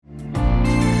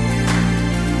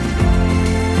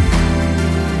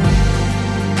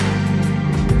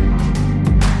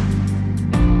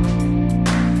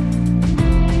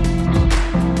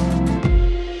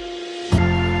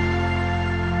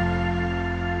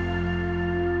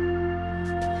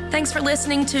Thanks for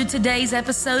listening to today's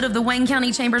episode of the Wayne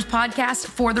County Chambers podcast,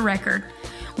 For the Record.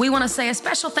 We want to say a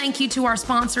special thank you to our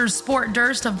sponsors, Sport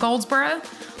Durst of Goldsboro,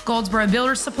 Goldsboro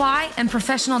Builders Supply, and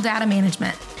Professional Data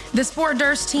Management. The Sport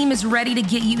Durst team is ready to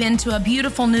get you into a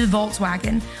beautiful new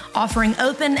Volkswagen, offering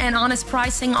open and honest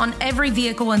pricing on every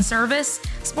vehicle and service.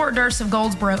 Sport Durst of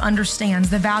Goldsboro understands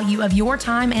the value of your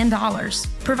time and dollars.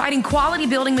 Providing quality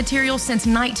building materials since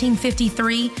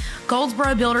 1953,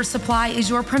 Goldsboro Builders Supply is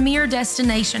your premier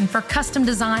destination for custom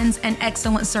designs and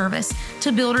excellent service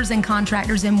to builders and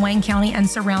contractors in Wayne County and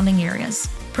surrounding areas.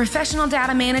 Professional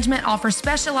Data Management offers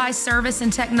specialized service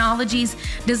and technologies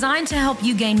designed to help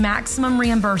you gain maximum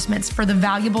reimbursements for the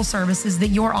valuable services that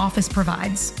your office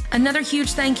provides. Another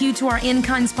huge thank you to our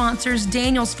in-kind sponsors,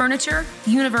 Daniels Furniture,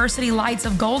 University Lights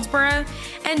of Goldsboro,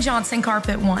 and Johnson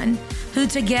Carpet One, who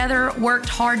together worked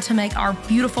hard to make our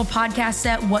beautiful podcast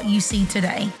set what you see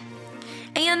today.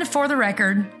 And for the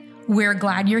record, we're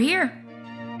glad you're here.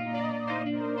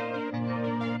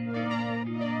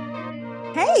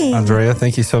 Hey. Andrea,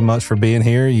 thank you so much for being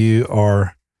here. You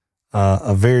are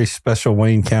a very special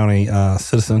Wayne County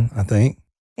citizen, I think.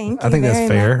 Thank you. I think that's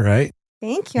fair, much. Right?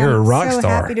 Thank you. You're a rock so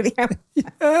star. Happy to be here.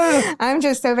 Yeah. I'm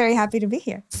just so very happy to be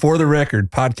here. For the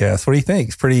Record podcast. What do you think?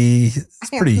 It's pretty.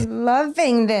 I'm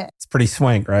loving this. It's pretty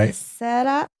swank, right? The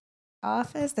setup,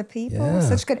 office, the people, Yeah.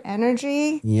 such good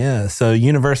energy. Yeah. So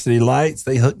University Lights,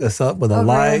 they hooked us up with a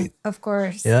light. Of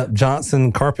course. Yep.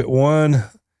 Johnson Carpet One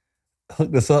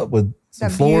hooked us up with some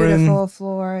The flooring. beautiful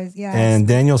floors. Yes. And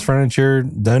Daniels Furniture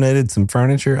donated some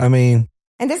furniture. I mean,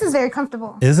 And this is very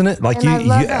comfortable. isn't it? Like And I you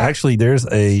love that. actually, there's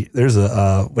a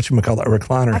whatchamacallit, a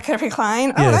recliner. I could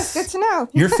recline. Oh, Yes. that's good to know.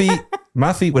 Your feet,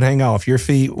 my feet would hang off. Your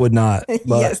feet would not. But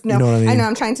yes, no. You know what I mean? I know.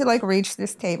 I'm trying to reach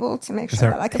this table to make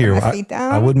sure that I can Here, put my feet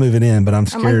down. I would move it in, but I'm I'm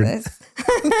scared. like this.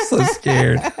 I'm so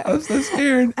scared. I'm so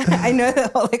scared. I know the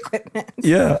whole equipment.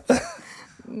 Yeah.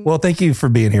 Well, thank you for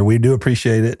being here. We do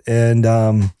appreciate it. And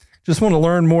just want to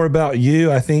learn more about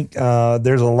you. I think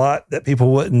there's a lot that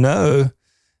people wouldn't know.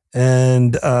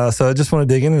 And so I just want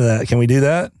to dig into that. Can we do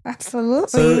that? Absolutely.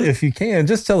 So if you can,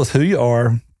 just tell us who you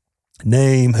are,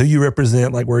 name, who you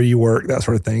represent, like where you work, that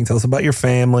sort of thing. Tell us about your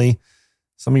family,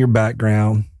 some of your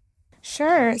background.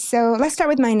 Sure. So let's start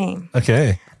with my name.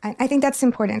 Okay. I think that's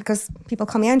important because people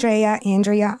call me Andrea,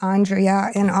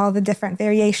 and all the different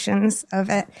variations of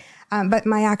it. But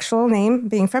my actual name,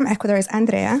 being from Ecuador, is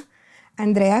Andrea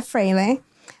Freile.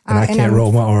 And I can't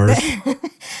roll my R's.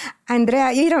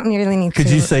 Andrea, you don't really need to. Could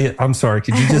you say it? I'm sorry.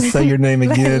 Could you just say your name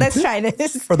again? Let's try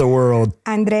this. For the world.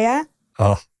 Andrea.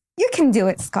 Oh. You can do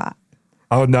it, Scott.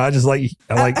 Oh, no. I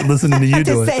like listening to you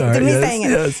do it. To me saying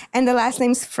it. Yes. And the last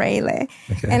name's Freile.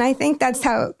 Okay. And I think that's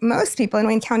how most people in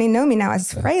Wayne County know me now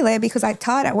as Freile because I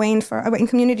taught at Wayne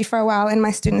Community for a while and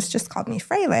my students just called me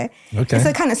Freile. Okay. And so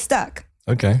it kind of stuck.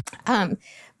 Okay.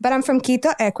 But I'm from Quito,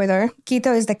 Ecuador.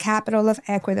 Quito is the capital of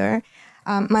Ecuador,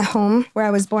 my home where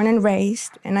I was born and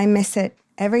raised, and I miss it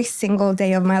every single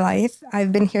day of my life.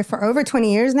 I've been here for over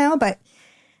 20 years now, but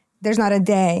there's not a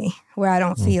day where I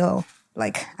don't feel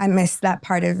like I miss that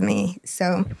part of me.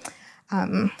 So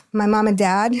my mom and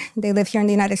dad, they live here in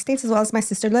the United States, as well as my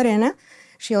sister Lorena.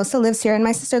 She also lives here, and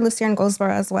my sister lives here in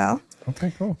Goldsboro as well.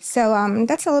 Okay, cool. So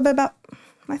that's a little bit about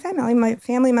my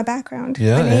family, my background,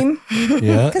 Yeah, my name.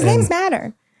 Yeah. Because names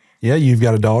matter. Yeah, you've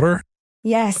got a daughter?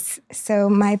 Yes. So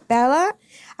my Bella,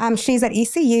 she's at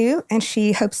ECU, and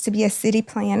she hopes to be a city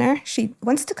planner. She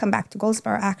wants to come back to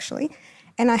Goldsboro, actually.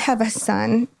 And I have a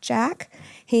son, Jack.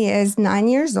 He is 9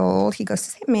 years old. He goes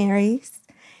to St. Mary's.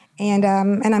 And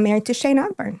I'm married to Shane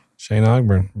Ogburn. Shane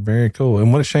Ogburn. Very cool.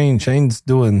 And what is Shane? Shane's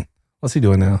doing, what's he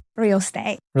doing now? Real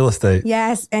estate. Real estate.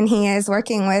 Yes. And he is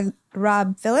working with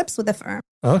Rob Phillips with the firm.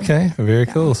 Okay. Very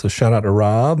cool. So shout out to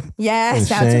Rob. Yes. And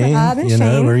Shout out Shane, to Rob and you Shane.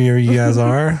 know, where you guys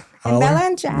are. And Bella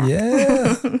and Jack.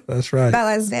 Yeah, that's right.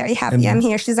 Bella's very happy I'm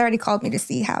here. She's already called me to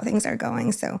see how things are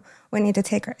going. So we need to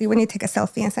take a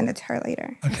selfie and send it to her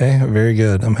later. Okay, very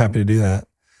good. I'm happy to do that.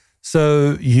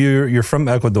 So you're from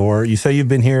Ecuador. You say you've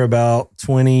been here about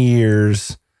 20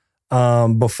 years.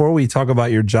 Before we talk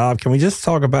about your job, can we just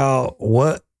talk about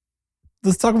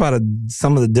let's talk about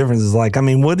some of the differences. Like, I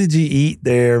mean, what did you eat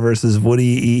there versus what do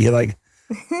you eat here? Like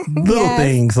little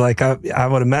things. Like I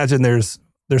would imagine there's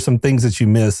some things that you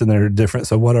miss and they're different.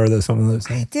 So what are some of those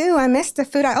things? I do. I miss the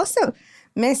food. I also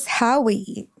miss how we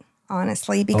eat,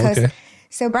 honestly, because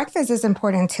so breakfast is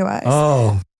important to us.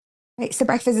 Oh. Right, so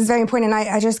breakfast is very important.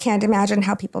 I just can't imagine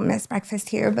how people miss breakfast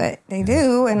here, but they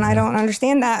do, and I don't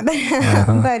understand that.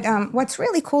 But what's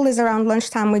really cool is around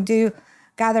lunchtime we do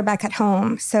gather back at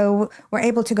home. So we're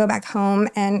able to go back home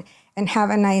and have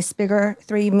a nice bigger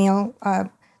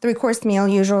three-course meal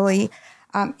usually.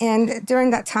 And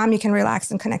during that time, you can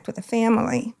relax and connect with the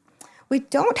family. We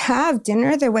don't have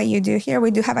dinner the way you do here.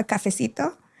 We do have a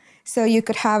cafecito. So you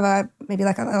could have maybe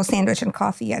like a little sandwich and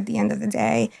coffee at the end of the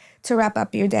day to wrap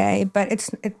up your day. But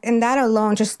and that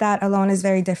alone is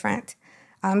very different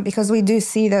because we do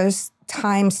see those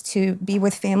times to be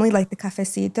with family, like the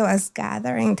cafecito, as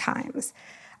gathering times,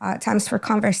 times for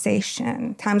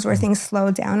conversation, times where things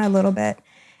slow down a little bit.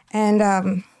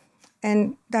 And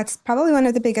that's probably one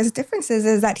of the biggest differences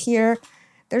is that here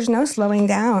there's no slowing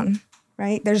down,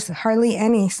 right? There's hardly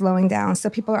any slowing down. So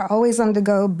people are always on the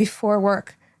go before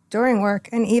work, during work,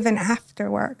 and even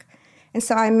after work. And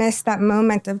so I miss that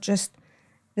moment of just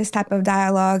this type of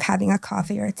dialogue, having a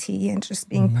coffee or a tea and just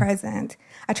being present.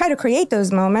 I try to create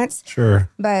those moments. Sure.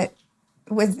 But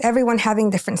with everyone having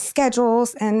different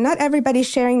schedules and not everybody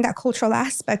sharing that cultural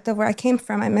aspect of where I came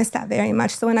from, I miss that very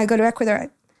much. So when I go to Ecuador,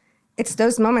 it's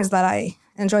those moments that I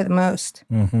enjoy the most.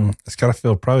 It's got to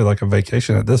feel probably like a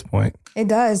vacation at this point. It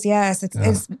does, yes.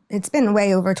 It's been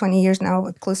way over 20 years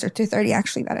now, closer to 30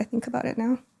 actually, that I think about it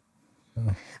now.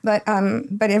 Oh. But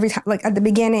every time, like at the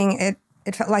beginning,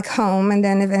 it felt like home, and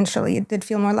then eventually it did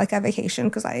feel more like a vacation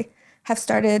because I have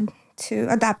started to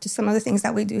adapt to some of the things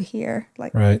that we do here.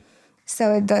 Right.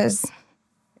 So it does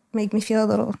make me feel a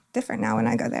little different now when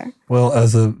I go there. Well,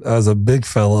 as a big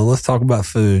fella, let's talk about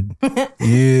food.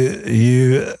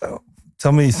 You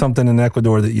tell me something in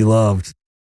Ecuador that you loved.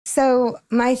 So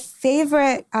my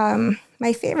favorite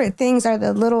things are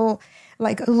the little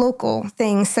like local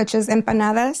things such as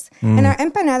empanadas. And our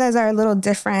empanadas are a little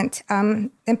different.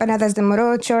 Empanadas de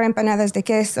morocho, empanadas de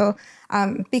queso,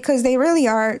 because they really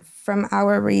are from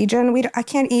our region. We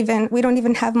don't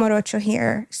even have morocho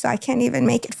here, so I can't even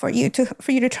make it for you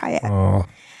to try it. Oh.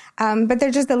 But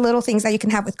they're just the little things that you can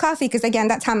have with coffee, because again,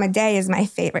 that time of day is my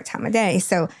favorite time of day.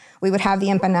 So we would have the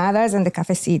empanadas and the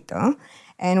cafecito,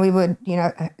 and we would,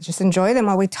 just enjoy them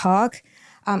while we talk.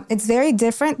 It's very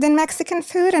different than Mexican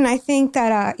food, and I think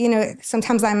that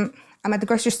sometimes I'm at the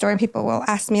grocery store and people will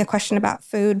ask me a question about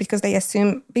food because they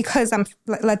assume because I'm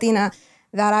Latina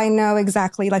that I know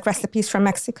exactly like recipes from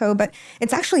Mexico, but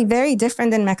it's actually very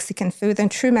different than Mexican food, than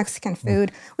true Mexican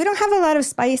food. We don't have a lot of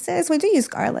spices. We do use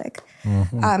garlic,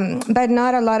 but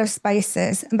not a lot of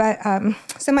spices. But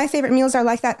so my favorite meals are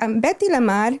like that. Betty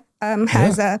Lamar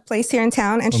has a place here in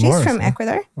town, and Lamar's, she's from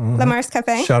Ecuador. Lamar's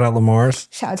Cafe. Shout out Lamar's.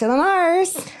 Shout out to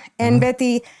Lamar's. And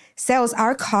Betty sells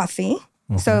our coffee.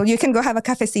 So you can go have a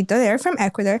cafecito there from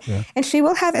Ecuador. Yeah. And she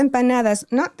will have empanadas,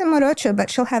 not the morocho, but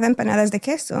she'll have empanadas de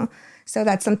queso. So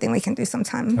that's something we can do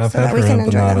sometime so that we can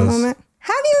enjoy that moment.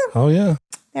 Have you? Oh, yeah.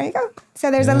 There you go.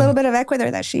 So there's a little bit of Ecuador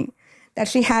that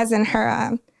she has in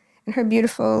her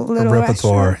beautiful little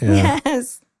repertoire. Restaurant. Yeah.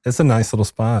 Yes. It's a nice little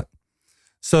spot.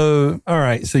 So, all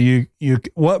right. So you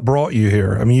what brought you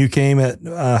here? I mean, you came at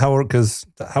how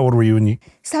old were you when you?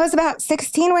 So I was about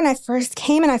 16 when I first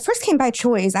came, and I first came by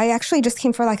choice. I actually just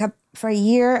came for a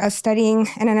year of studying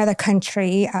in another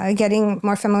country, getting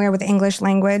more familiar with the English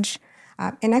language.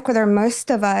 In Ecuador,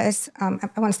 most of us, I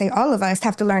want to say all of us,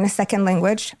 have to learn a second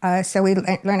language. So we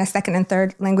learn a second and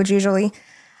third language usually.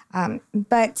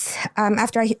 But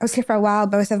after I was here for a while,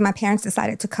 both of my parents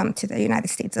decided to come to the United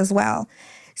States as well.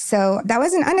 So that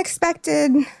was an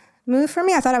unexpected move for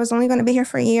me. I thought I was only going to be here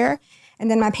for a year.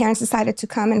 And then my parents decided to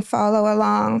come and follow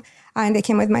along. And they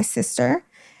came with my sister.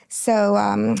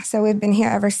 So we've been here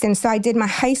ever since. So I did my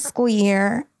high school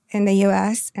year in the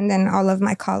U.S. and then all of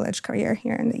my college career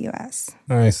here in the U.S.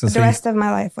 Nice. The rest of my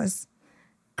life was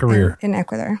career in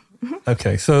Ecuador.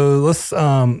 Okay. So let's,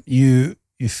 you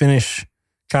finish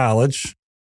college.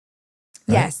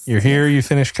 Right? Yes. You're here, you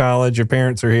finish college, your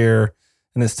parents are here,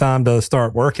 and it's time to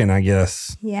start working, I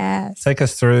guess. Yes. Take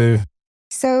us through.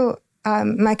 So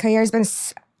my career has been,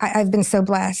 I've been so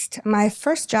blessed. My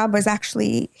first job was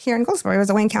actually here in Goldsboro. It was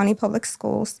a Wayne County Public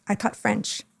Schools. I taught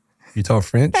French. You taught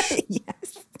French?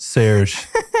 Yes. Serge.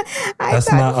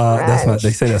 That's my,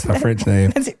 they say that's my French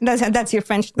name. That's your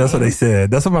French name. That's what they said.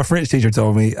 That's what my French teacher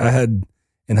told me.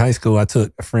 In high school, I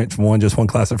took French just one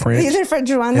class of French. You did French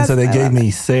one? And so they gave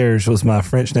me Serge was my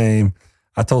French name.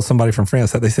 I told somebody from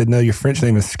France that. They said, no, your French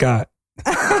name is Scott.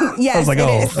 Yes, I was like,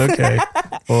 okay.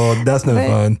 Well, that's no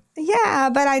fun. Yeah,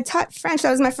 but I taught French.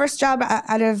 That was my first job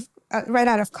right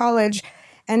out of college.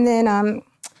 And then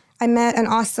I met an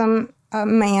awesome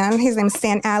man. His name is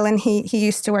Stan Allen. He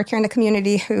used to work here in the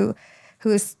community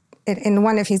who's in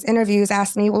one of his interviews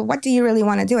asked me, well, what do you really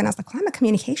want to do? And I was like, well, I'm a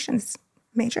communications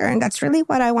major, and that's really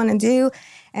what I want to do.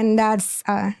 And that's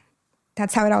how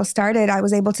it all started. I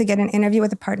was able to get an interview with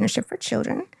the Partnership for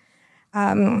Children.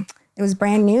 It was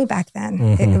brand new back then.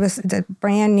 It was a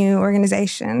brand new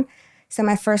organization. So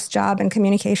my first job in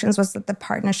communications was at the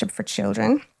Partnership for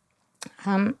Children.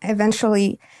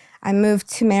 Eventually, I moved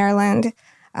to Maryland,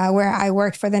 where I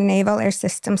worked for the Naval Air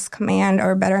Systems Command,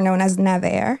 or better known as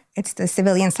NAVAIR. It's the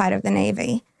civilian side of the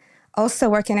Navy. Also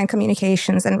working in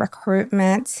communications and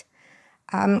recruitment.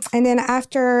 And then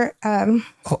after...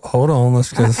 Hold on, let's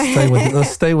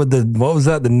stay with the, what was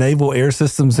that? The Naval Air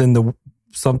Systems and the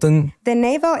something? The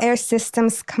Naval Air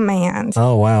Systems Command.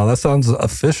 Oh, wow. That sounds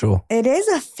official. It is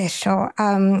official.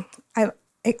 I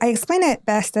explain it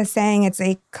best as saying it's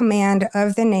a command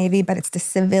of the Navy, but it's the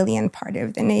civilian part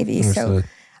of the Navy. Understood. So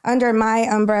under my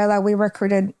umbrella, we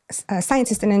recruited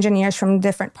scientists and engineers from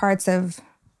different parts of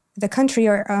the country,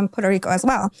 or Puerto Rico as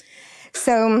well.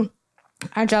 So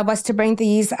our job was to bring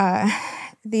these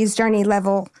journey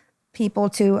level people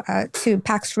to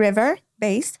Pax River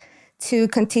base to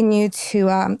continue to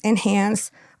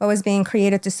enhance what was being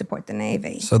created to support the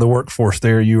Navy. So the workforce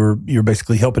there, you're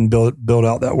basically helping build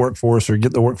out that workforce, or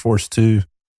get the workforce to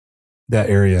that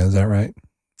area. Is that right?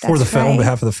 On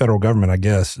behalf of the federal government, I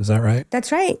guess. Is that right?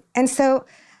 That's right. And so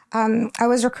I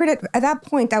was recruited. At that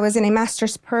point, I was in a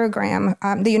master's program,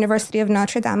 the University of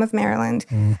Notre Dame of Maryland,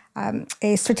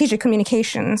 a strategic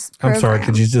communications program. I'm sorry,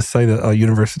 could you just say the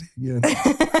university again?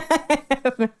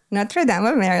 Notre Dame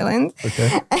of Maryland.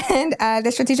 Okay. And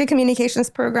the strategic communications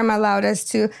program allowed us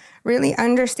to really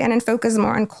understand and focus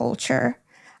more on culture.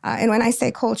 And when I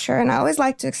say culture, and I always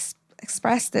like to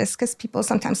express this because people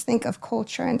sometimes think of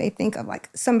culture and they think of like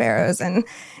sombreros and,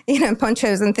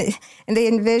 ponchos and they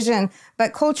envision,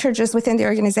 but culture just within the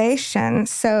organization.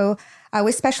 So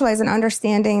we specialize in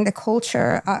understanding the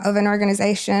culture of an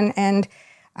organization. And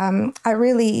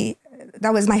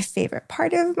that was my favorite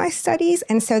part of my studies.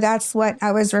 And so that's what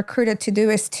I was recruited to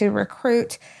do, is to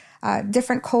recruit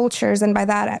different cultures. And by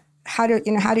that, how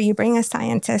do you bring a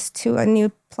scientist to a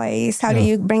new place? How do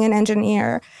you bring an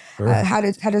engineer? Sure. How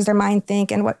does their mind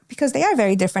think? And because they are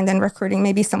very different than recruiting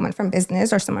maybe someone from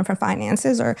business or someone from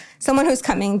finances or someone who's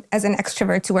coming as an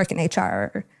extrovert to work in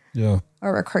HR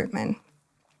or recruitment.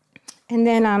 And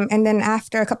then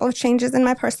after a couple of changes in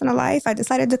my personal life, I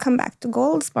decided to come back to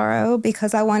Goldsboro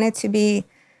because I wanted to be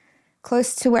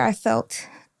close to where I felt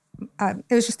it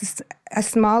was just a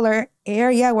smaller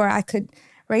area where I could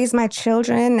raise my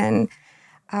children.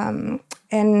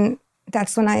 And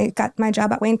that's when I got my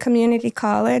job at Wayne Community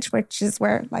College, which is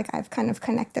where I've kind of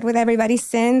connected with everybody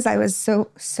since. I was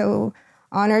so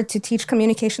honored to teach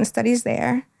communication studies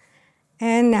there.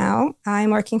 And now I'm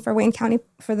working for the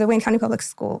Wayne County Public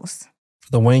Schools.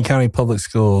 The Wayne County Public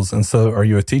Schools. And so are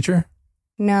you a teacher?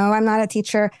 No, I'm not a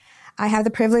teacher. I have the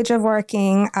privilege of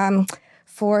working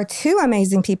for two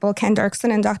amazing people, Ken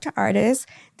Dirksen and Dr. Artis.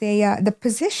 The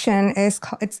position is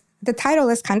the title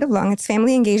is kind of long. It's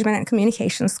Family Engagement and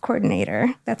Communications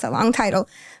Coordinator. That's a long title.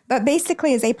 But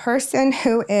basically is a person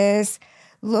who is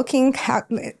looking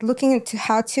into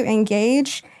how to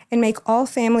engage and make all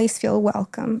families feel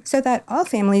welcome so that all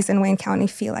families in Wayne County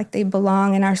feel like they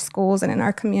belong in our schools and in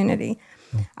our community.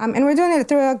 And we're doing it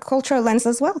through a cultural lens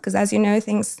as well, because as you know,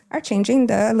 things are changing.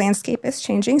 The landscape is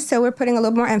changing. So we're putting a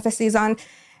little more emphasis on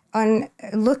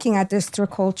looking at this through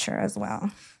culture as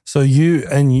well. So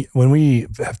when we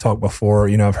have talked before,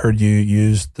 I've heard you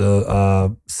use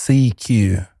the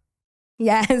CQ.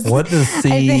 Yes. What does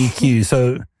CQ?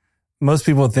 So most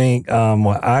people think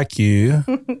IQ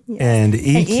and EQ. And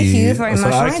EQ for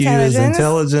emotional IQ intelligence. Is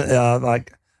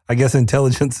intelligent, I guess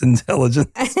intelligence.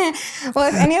 Well,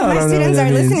 if any of my students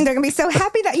are listening, they're going to be so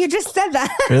happy that you just said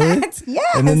that. Really?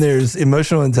 Yes. And then there's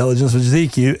emotional intelligence, which is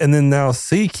EQ, and then now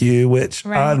CQ, which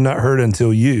I've not heard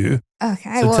until you.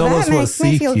 Okay. So tell us what makes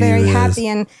me feel CQ very is. happy,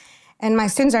 and my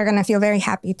students are going to feel very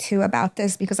happy too about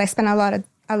this because I spent a lot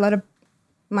of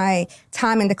my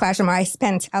time in the classroom, or I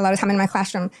spent a lot of time in my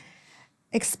classroom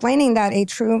explaining that a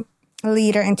true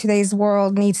leader in today's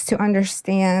world needs to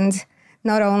understand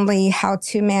not only how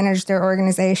to manage their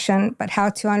organization, but how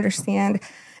to understand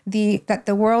that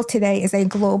the world today is a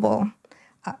global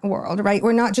world, right?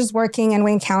 We're not just working in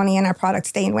Wayne County and our products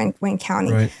stay in Wayne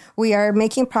County. Right. We are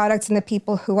making products, and the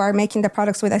people who are making the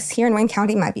products with us here in Wayne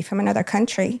County might be from another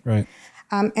country. Right.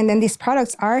 And then these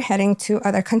products are heading to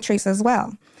other countries as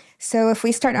well. So if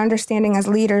we start understanding as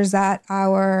leaders that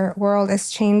our world is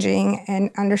changing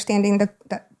and understanding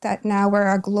that now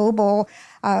we're a global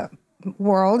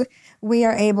world, we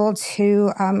are able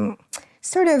to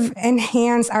sort of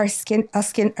enhance our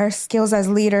skills as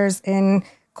leaders in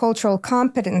cultural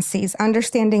competencies,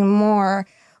 understanding more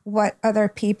what other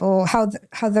people, how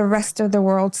the rest of the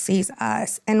world sees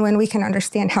us. And when we can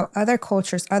understand how other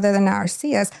cultures other than ours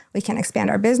see us, we can expand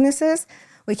our businesses,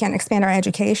 we can expand our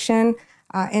education,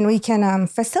 and we can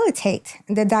facilitate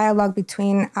the dialogue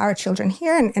between our children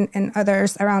here and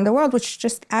others around the world, which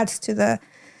just adds to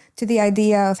the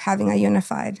idea of having a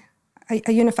unified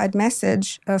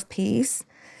message of peace.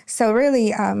 So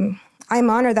really, I'm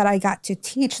honored that I got to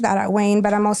teach that at Wayne,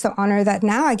 but I'm also honored that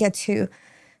now I get to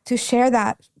share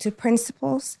that to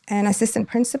principals and assistant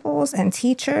principals and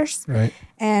teachers, right,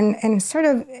 and sort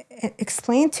of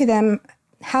explain to them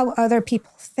how other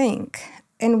people think.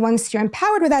 And once you're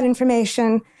empowered with that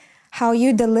information, how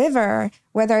you deliver,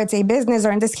 whether it's a business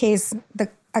or in this case,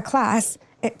 a class,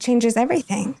 it changes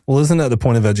everything. Well, isn't that the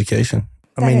point of education?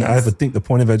 I would think the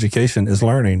point of education is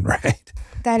learning, right?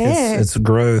 It's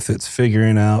growth. It's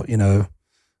figuring out, it's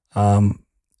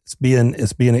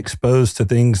being exposed to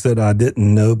things that I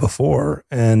didn't know before.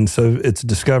 And so it's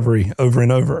discovery over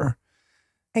and over.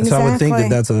 Exactly. So I would think that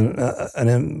that's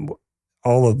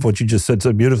all of what you just said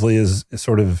so beautifully is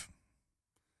sort of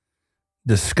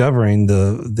discovering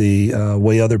the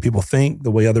way other people think,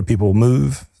 the way other people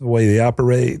move, the way they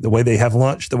operate, the way they have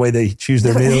lunch, the way they choose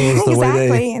their meals, the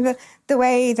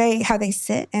way how they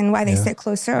sit and why they sit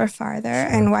closer or farther,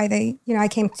 and why they, I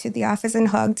came to the office and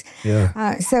hugged. Yeah.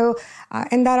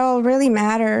 And that all really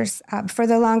matters. For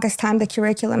the longest time, the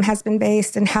curriculum has been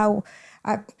based on how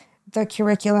the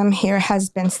curriculum here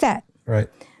has been set. Right.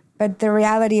 But the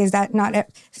reality is that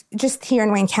just here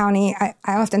in Wayne County, I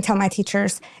often tell my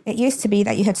teachers, it used to be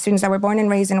that you had students that were born and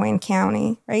raised in Wayne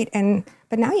County, right?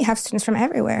 But now you have students from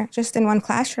everywhere. Just in one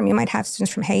classroom, you might have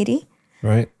students from Haiti,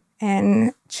 right,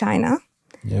 and China,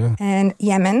 and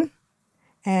Yemen,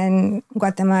 and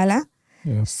Guatemala.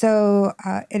 Yeah. So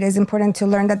it is important to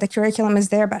learn that the curriculum is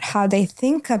there, but how they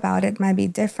think about it might be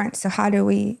different. So how do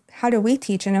we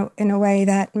teach in a way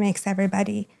that makes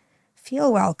everybody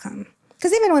feel welcome?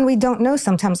 Because even when we don't know,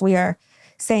 sometimes we are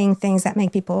saying things that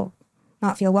make people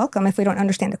not feel welcome if we don't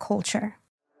understand the culture.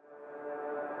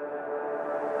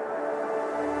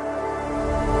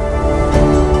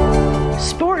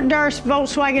 Sport Durst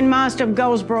Volkswagen Mazda of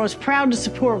Goldsboro is proud to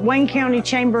support Wayne County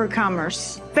Chamber of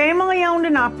Commerce. Family owned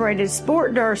and operated,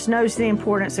 Sport Durst knows the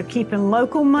importance of keeping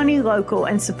local money local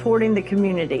and supporting the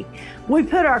community. We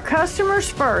put our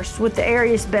customers first with the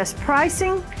area's best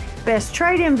pricing, best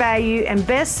trade-in value, and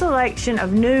best selection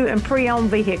of new and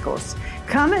pre-owned vehicles.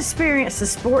 Come experience the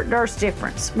Sport Durst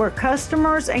difference, where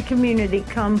customers and community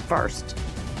come first.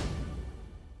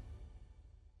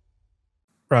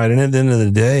 Right. And at the end of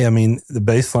the day, the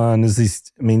baseline is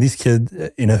these kids,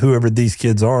 whoever these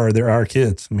kids are, they're our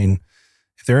kids.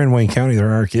 If they're in Wayne County, they're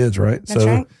our kids, right? That's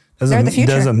right. It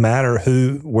doesn't matter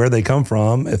where they come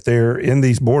from. If they're in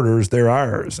these borders, they're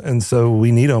ours. And so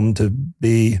we need them to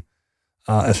be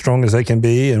as strong as they can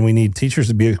be, and we need teachers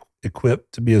to be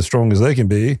equipped to be as strong as they can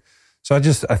be. So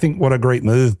I think what a great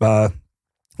move by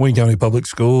Wayne County Public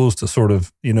Schools to sort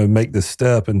of, make this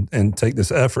step and take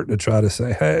this effort to try to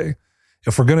say, hey,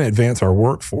 if we're going to advance our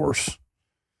workforce,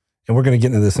 and we're going to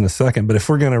get into this in a second, but if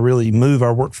we're going to really move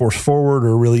our workforce forward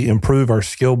or really improve our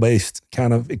skill-based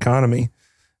kind of economy,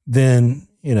 then,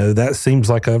 that seems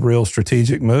like a real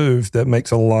strategic move that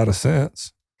makes a lot of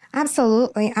sense.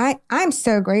 Absolutely. I'm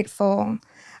so grateful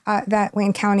that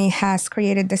Wayne County has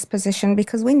created this position,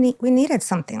 because we needed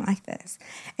something like this.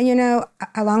 And,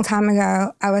 a long time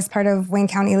ago, I was part of Wayne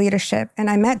County leadership, and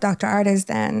I met Dr. Artis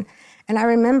then. And I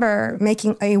remember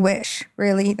making a wish,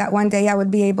 really, that one day I would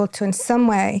be able to in some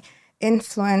way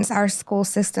influence our school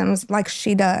systems like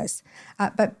she does,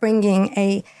 but bringing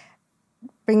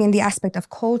the aspect of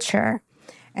culture.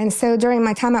 And so during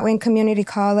my time at Wayne Community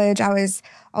College, I was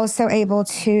also able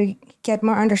to get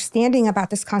more understanding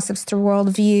about these concepts through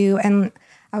worldview. And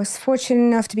I was fortunate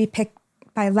enough to be picked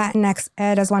by Latinx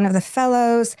Ed as one of the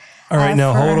fellows. All right,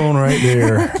 now hold on right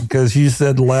there, because you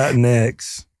said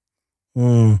Latinx.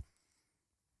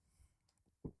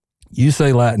 You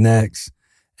say Latinx,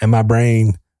 and my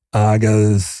brain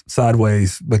goes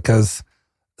sideways, because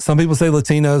some people say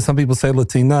Latino, some people say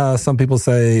Latina, some people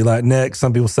say Latinx,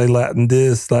 some people say Latin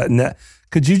this, Latin that.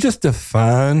 Could you just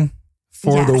define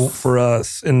for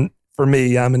us? And for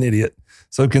me, I'm an idiot.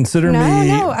 So consider me.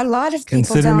 No, a lot of people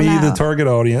consider don't me know. the target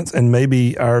audience, and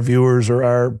maybe our viewers or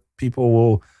our people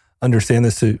will understand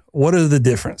this too. What are the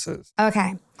differences?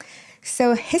 Okay.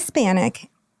 So Hispanic,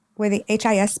 with the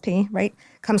HISP, right,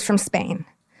 comes from Spain.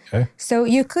 Okay. So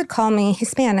you could call me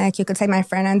Hispanic. You could say my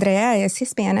friend Andrea is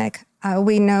Hispanic. I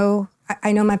know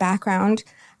my background.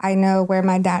 I know where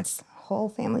my dad's whole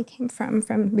family came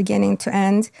from beginning to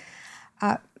end.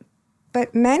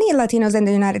 But many Latinos in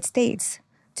the United States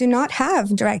do not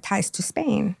have direct ties to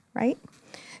Spain, right?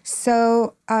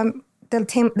 So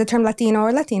the term Latino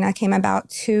or Latina came about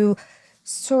to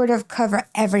sort of cover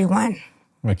everyone.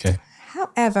 Okay.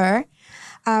 However,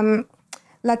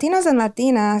 Latinos and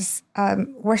Latinas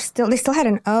they still had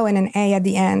an O and an A at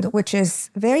the end, which is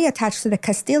very attached to the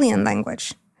Castilian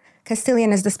language.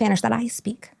 Castilian is the Spanish that I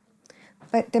speak.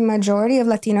 But the majority of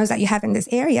Latinos that you have in this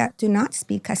area do not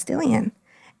speak Castilian.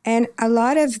 And a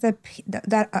lot of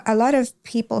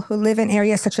people who live in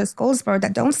areas such as Goldsboro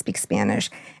that don't speak Spanish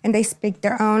and they speak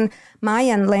their own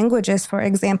Mayan languages, for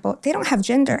example, they don't have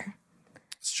gender.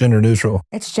 It's gender neutral.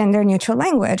 It's gender neutral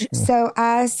language. Yeah. So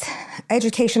as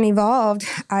education evolved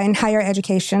in higher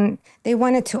education, they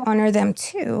wanted to honor them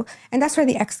too. And that's where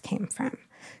the X came from.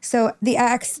 So the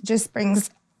X just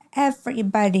brings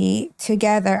everybody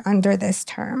together under this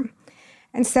term.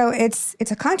 And so it's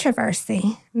a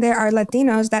controversy. There are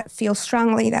Latinos that feel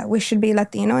strongly that we should be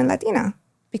Latino and Latina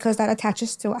because that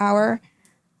attaches to our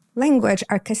language,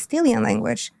 our Castilian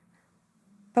language.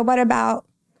 But what about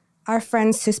our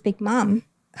friends who speak Mam,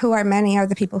 who are many of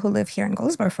the people who live here in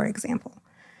Goldsboro, for example?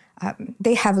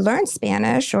 They have learned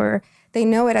Spanish or they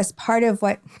know it as part of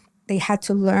what they had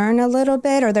to learn a little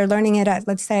bit, or they're learning it at,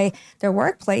 let's say, their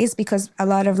workplace because a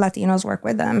lot of Latinos work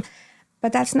with them.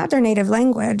 But that's not their native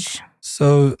language.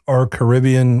 So are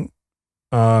Caribbean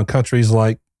countries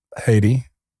like Haiti,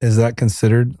 is that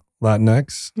considered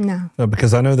Latinx? No. No,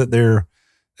 because I know that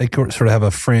they sort of have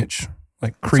a French,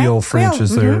 like Creole right. French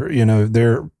is their,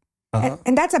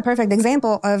 and that's a perfect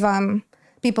example of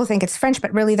people think it's French,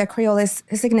 but really the Creole is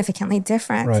significantly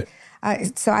different. Right.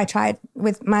 So I tried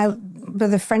with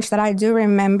the French that I do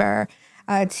remember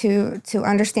to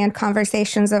understand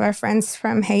conversations of our friends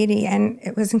from Haiti, and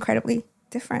it was incredibly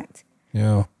different.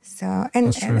 Yeah. So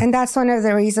and that's one of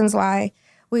the reasons why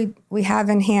we have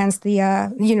enhanced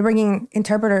the bringing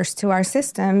interpreters to our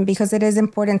system, because it is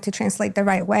important to translate the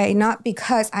right way. Not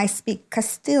because I speak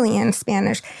Castilian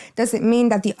Spanish doesn't mean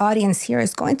that the audience here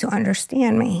is going to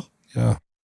understand me. Yeah.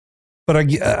 But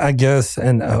I guess,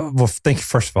 and well,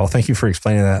 first of all, thank you for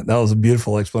explaining that. That was a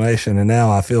beautiful explanation, and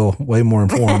now I feel way more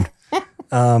informed.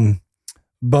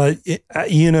 But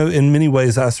in many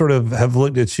ways, I sort of have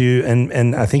looked at you,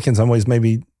 and I think in some ways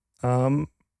maybe, I don't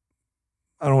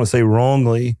want to say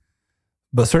wrongly,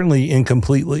 but certainly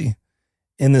incompletely,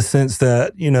 in the sense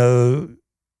that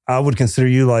I would consider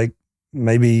you like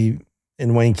maybe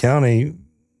in Wayne County,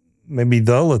 maybe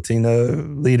the Latino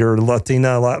leader,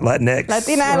 Latina, Latinx.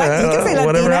 Latina, you can say Latina.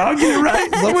 Whatever, I'll get it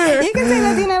right somewhere. You can say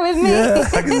Latina with me.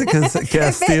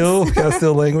 Yeah,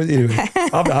 Castile language. Anyway,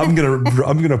 I'm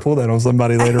gonna pull that on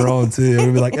somebody later on too.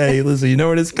 We'll be like, hey, listen, you know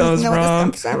where this comes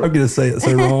from? I'm gonna say it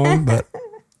so wrong,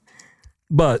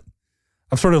 but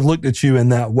I've sort of looked at you in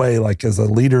that way, like as a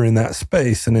leader in that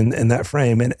space and in that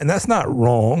frame, and that's not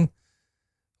wrong.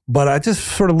 But I just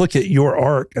sort of look at your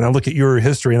arc and I look at your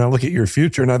history and I look at your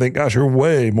future and I think, gosh, you're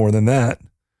way more than that,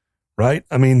 right?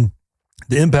 I mean,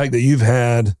 the impact that you've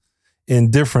had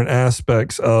in different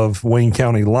aspects of Wayne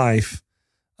County life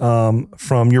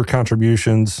from your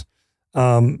contributions,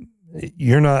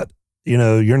 you're not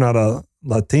a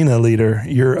Latina leader,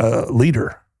 you're a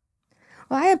leader.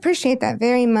 Well, I appreciate that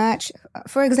very much.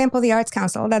 For example, the Arts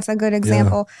Council, that's a good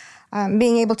example. Yeah.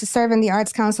 Being able to serve in the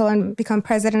Arts Council and become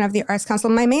president of the Arts Council,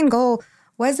 my main goal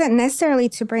wasn't necessarily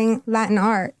to bring Latin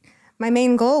art. My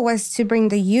main goal was to bring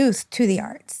the youth to the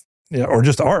arts. Yeah, or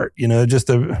just art,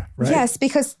 right? Yes,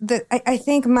 because I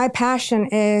think my passion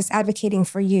is advocating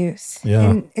for youth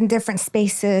in different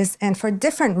spaces and for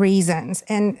different reasons.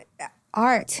 And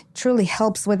art truly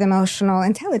helps with emotional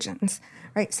intelligence,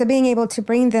 right? So being able to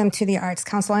bring them to the Arts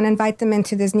Council and invite them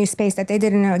into this new space that they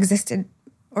didn't know existed,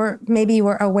 or maybe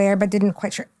were aware but didn't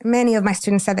quite sure. Many of my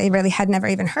students said they really had never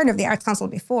even heard of the Arts Council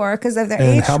before because of their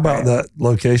age. And how about that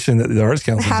location that the Arts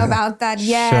Council? How about that?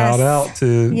 Yes. Shout out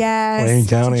to Wayne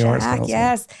County Arts Council.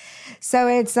 Yes. So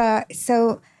it's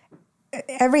so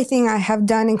everything I have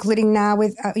done, including now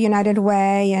with United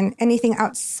Way and anything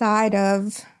outside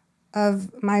of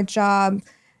my job,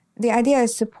 the idea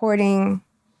is supporting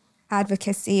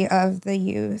advocacy of the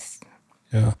youth.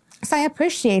 Yeah. So I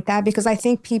appreciate that because I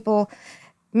think people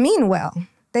mean well.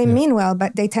 They mean well,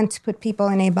 but they tend to put people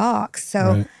in a box.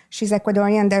 So she's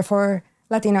Ecuadorian, therefore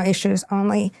Latino issues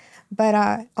only.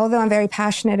 But although I'm very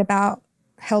passionate about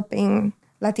helping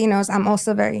Latinos, I'm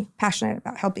also very passionate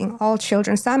about helping all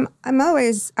children. So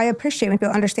I appreciate when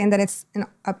people understand that it's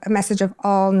a message of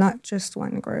all, not just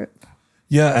one group.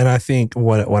 Yeah, and I think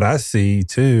what I see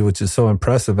too, which is so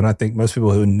impressive, and I think most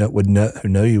people who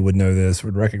know you would know this,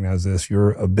 would recognize this,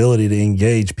 your ability to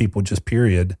engage people just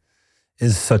period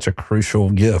is such a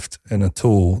crucial gift and a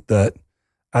tool that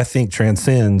I think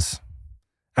transcends.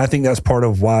 I think that's part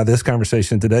of why this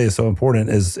conversation today is so important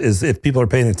is if people are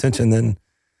paying attention, then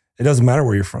it doesn't matter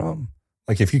where you're from.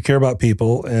 Like if you care about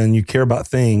people and you care about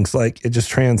things, like it just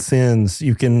transcends.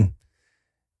 You can,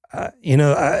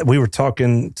 we were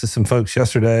talking to some folks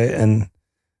yesterday, and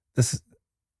this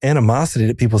animosity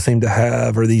that people seem to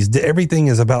have, or everything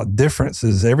is about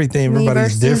differences.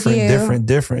 Everybody's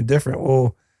different.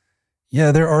 Well,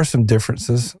 yeah, there are some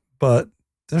differences, but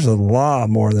there's a lot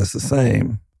more that's the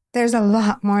same. There's a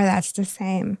lot more that's the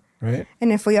same. Right.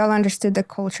 And if we all understood the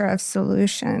culture of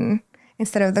solution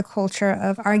instead of the culture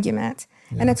of argument,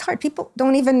 and it's hard. People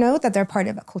don't even know that they're part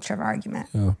of a culture of argument.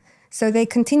 Yeah. So they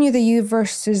continue the you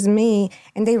versus me,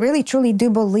 and they really truly do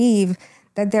believe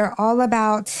that they're all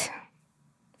about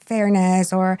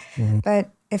fairness but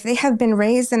if they have been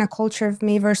raised in a culture of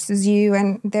me versus you,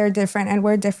 and they're different and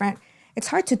we're different, it's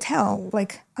hard to tell,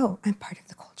 like, oh, I'm part of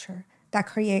the culture. That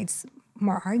creates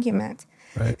more argument.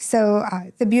 Right. So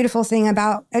the beautiful thing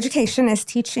about education is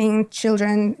teaching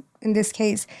children, in this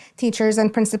case, teachers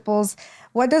and principals,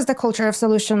 what does the culture of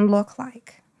solution look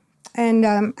like? And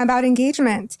about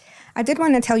engagement, I did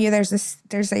want to tell you there's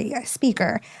a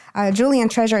speaker, Julian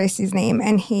Treasure is his name,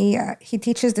 and he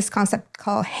teaches this concept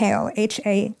called HAIL,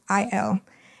 H-A-I-L.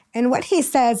 And what he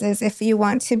says is, if you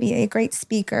want to be a great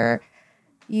speaker,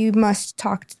 you must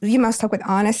talk with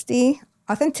honesty,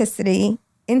 authenticity,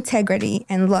 integrity,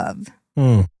 and love.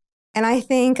 And I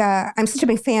think I'm such a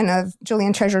big fan of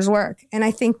Julian Treasure's work. And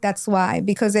I think that's why,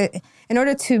 because in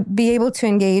order to be able to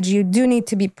engage, you do need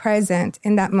to be present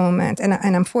in that moment. And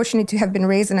I'm fortunate to have been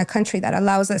raised in a country that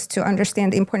allows us to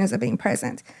understand the importance of being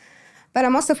present. But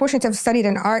I'm also fortunate to have studied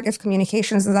an art of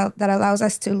communications that allows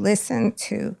us to listen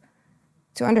to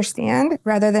understand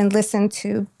rather than listen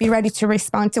to be ready to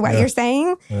respond to what you're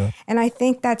saying. Yeah. And I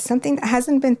think that's something that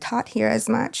hasn't been taught here as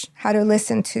much, how to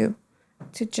listen to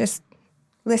just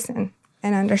listen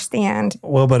and understand.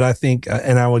 Well, but I think,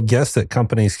 and I would guess that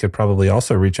companies could probably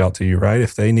also reach out to you, right?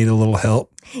 If they need a little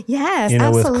help. Yes,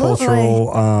 absolutely. With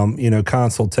cultural,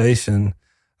 consultation,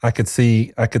 I could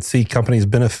see companies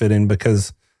benefiting,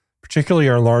 because particularly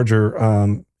our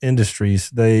larger industries,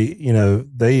 they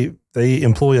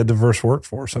employ a diverse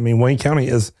workforce. I mean, Wayne County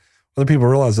is, whether people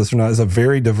realize this or not, is a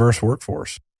very diverse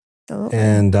workforce. Absolutely.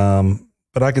 And,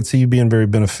 but I could see you being very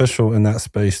beneficial in that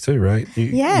space too, right?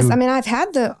 I mean, I've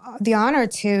had the honor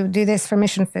to do this for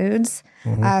Mission Foods,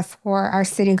 for our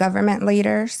city government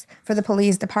leaders, for the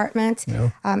police department.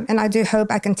 Yeah. And I do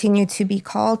hope I continue to be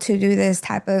called to do this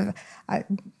type of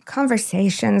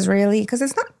conversations, really, because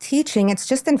it's not teaching, it's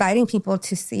just inviting people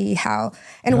to see how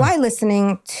and why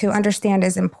listening to understand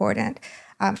is important.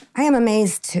 I am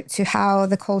amazed to how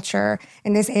the culture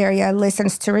in this area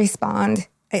listens to respond.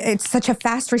 It's such a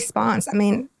fast response. I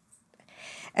mean,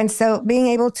 and so being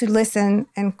able to listen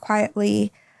and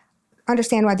quietly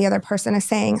understand what the other person is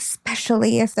saying,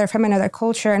 especially if they're from another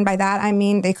culture. And by that, I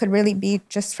mean, they could really be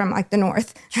just from like the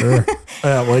North. Sure.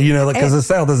 Well, because the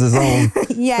South is its own.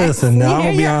 Yes. Listen, now I'm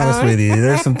going to be honest with you.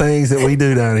 There's some things that we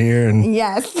do down here, and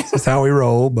it's just how we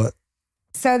roll, but.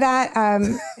 So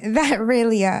that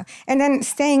really, and then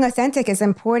staying authentic is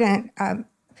important.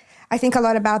 I think a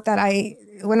lot about that.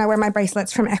 When I wear my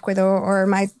bracelets from Ecuador, or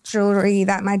my jewelry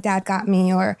that my dad got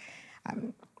me, or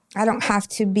I don't have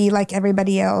to be like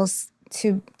everybody else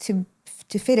to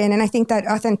fit in. And I think that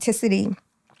authenticity,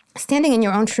 standing in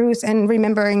your own truth and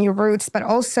remembering your roots, but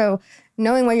also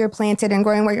knowing where you're planted and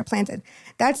growing where you're planted,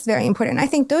 that's very important. I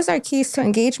think those are keys to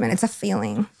engagement. It's a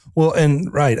feeling. Well,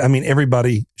 and right. I mean,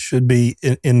 everybody should be,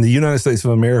 in the United States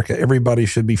of America, everybody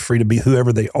should be free to be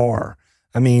whoever they are.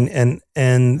 I mean,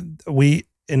 and we,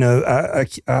 I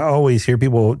always hear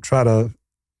people try to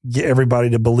get everybody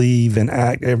to believe and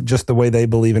act just the way they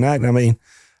believe and act. I mean,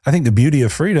 I think the beauty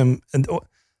of freedom, and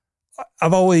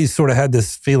I've always sort of had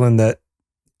this feeling that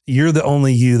you're the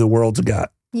only you the world's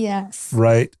got. Yes.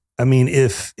 Right? I mean,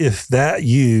 if that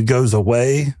you goes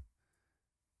away,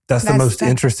 that's the most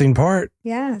interesting part.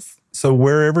 Yes. So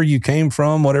wherever you came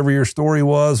from, whatever your story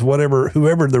was,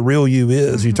 whoever the real you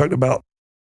is, you talked about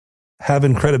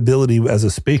having credibility as a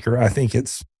speaker. I think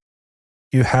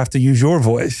you have to use your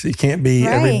voice. It can't be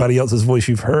everybody else's voice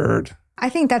you've heard. I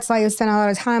think that's why you spend a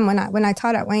lot of time when I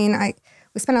taught at Wayne.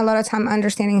 We spent a lot of time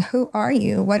understanding, who are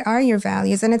you? What are your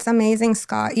values? And it's amazing,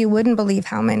 Scott. You wouldn't believe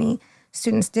how many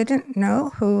students didn't know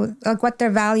what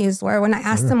their values were. When I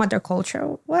asked them what their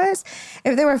culture was,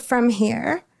 if they were from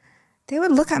here, they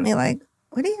would look at me like,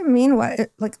 "What do you mean? What?"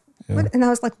 And I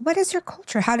was like, "What is your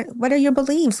culture? What are your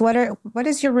beliefs? What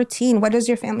is your routine? What does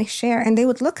your family share?" And they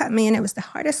would look at me, and it was the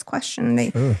hardest question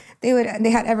they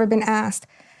had ever been asked.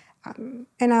 And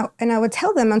I would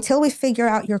tell them, until we figure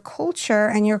out your culture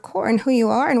and your core and who you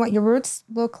are and what your roots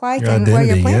look like Your and identity,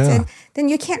 where you're planted, yeah. then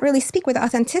you can't really speak with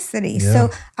authenticity. Yeah.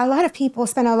 So a lot of people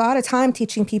spend a lot of time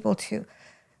teaching people to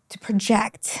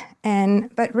project.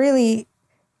 But really,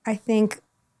 I think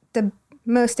the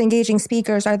most engaging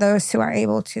speakers are those who are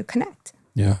able to connect.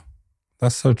 Yeah.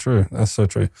 That's so true. That's so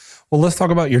true. Well, let's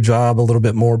talk about your job a little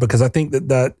bit more, because I think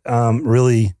that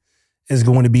really is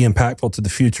going to be impactful to the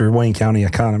future Wayne County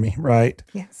economy, right?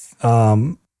 Yes.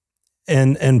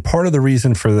 And part of the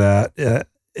reason for that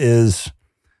is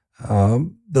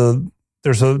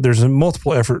there's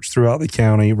multiple efforts throughout the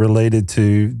county related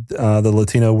to the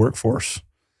Latino workforce.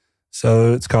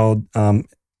 So it's called,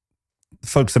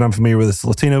 folks that I'm familiar with, it's the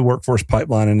Latino Workforce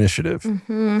Pipeline Initiative.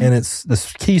 Mm-hmm. And it's the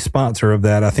key sponsor of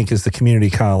that, I think, is the community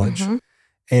college.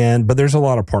 Mm-hmm. But there's a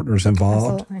lot of partners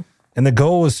involved. Absolutely. And the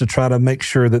goal is to try to make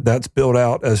sure that that's built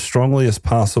out as strongly as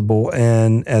possible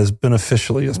and as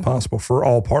beneficially as possible for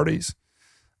all parties.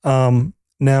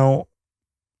 Now,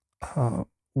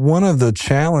 one of the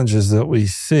challenges that we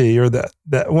see, or that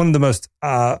one of the most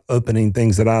eye-opening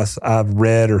things that I've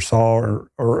read or saw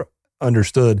or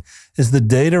understood, is the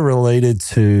data related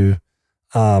to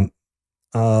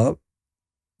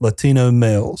Latino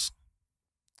males.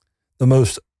 The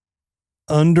most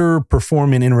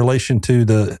underperforming in relation to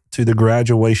the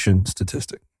graduation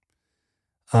statistic.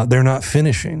 They're not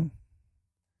finishing.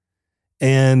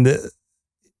 And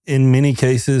in many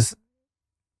cases,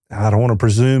 I don't want to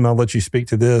presume, I'll let you speak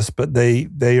to this, but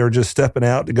they are just stepping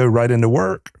out to go right into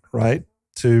work, right?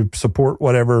 To support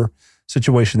whatever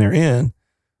situation they're in.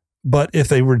 But if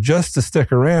they were just to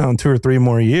stick around 2 or 3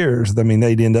 more years, I mean,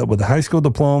 they'd end up with a high school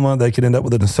diploma. They could end up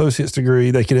with an associate's degree.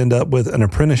 They could end up with an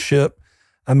apprenticeship.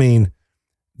 I mean,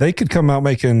 they could come out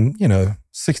making,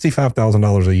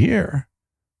 $65,000 a year,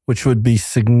 which would be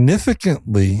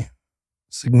significantly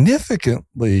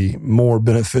more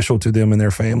beneficial to them and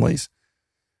their families.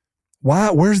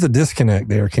 Where's the disconnect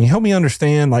there? Can you help me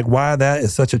understand why that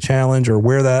is such a challenge, or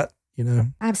where that,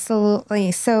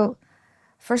 Absolutely. So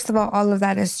first of all of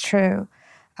that is true.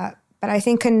 But I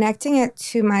think connecting it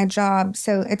to my job,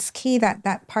 so it's key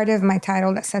that part of my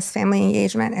title that says family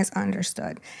engagement is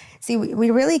understood. See, we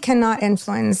really cannot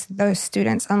influence those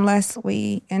students unless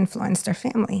we influence their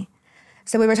family.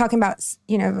 So we were talking about,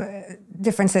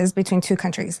 differences between 2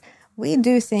 countries. We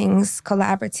do things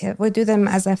collaborative. We do them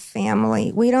as a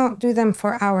family. We don't do them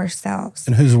for ourselves.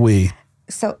 And who's we?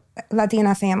 So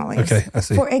Latina families. Okay, I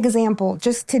see. For example,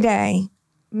 just today,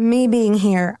 me being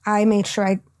here, I made sure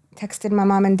I texted my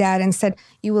mom and dad and said,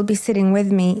 you will be sitting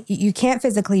with me. You can't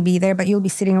physically be there, but you'll be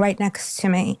sitting right next to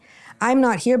me. I'm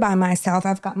not here by myself.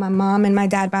 I've got my mom and my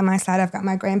dad by my side. I've got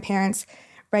my grandparents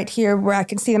right here where I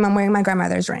can see them. I'm wearing my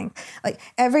grandmother's ring.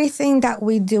 Everything that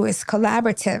we do is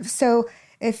collaborative. So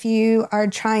if you are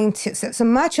trying to, so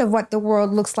much of what the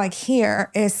world looks like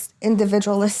here is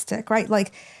individualistic, right?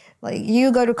 Like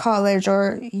you go to college,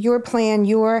 or your plan,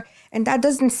 and that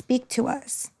doesn't speak to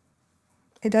us.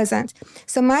 It doesn't.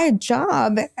 So my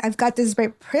job, I've got this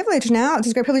great privilege now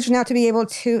to be able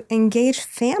to engage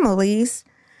families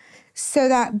so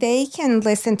that they can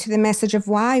listen to the message of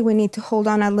why we need to hold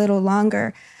on a little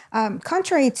longer.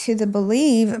 Contrary to the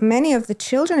belief, many of the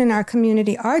children in our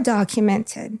community are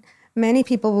documented. Many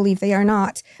people believe they are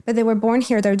not, but they were born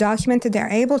here, they're documented, they're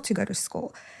able to go to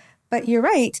school. But you're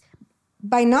right,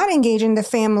 by not engaging the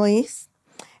families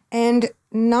and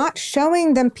not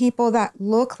showing them people that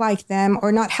look like them,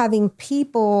 or not having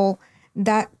people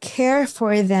that care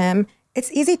for them,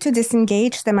 it's easy to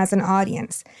disengage them as an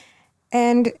audience.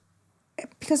 And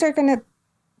because they're going to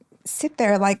sit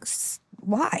there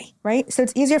why, right? So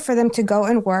it's easier for them to go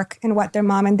and work in what their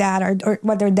mom and dad or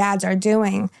what their dads are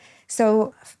doing.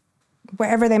 So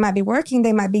wherever they might be working,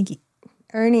 they might be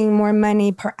earning more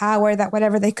money per hour than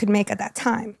whatever they could make at that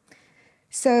time.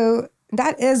 So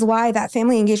that is why that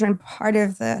family engagement part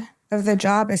of the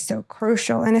job is so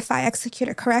crucial. And if I execute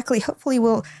it correctly, hopefully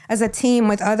we'll, as a team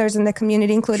with others in the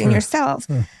community, including yourself,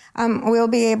 we'll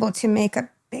be able to make a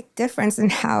big difference in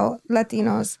how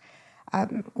Latinos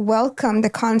welcome the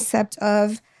concept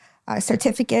of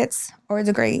certificates or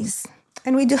degrees.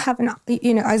 And we do have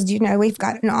as you know, we've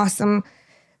got an awesome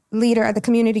leader at the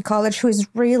community college who is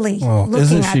really looking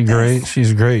isn't at she this. great?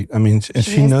 She's great. I mean, and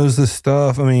she knows this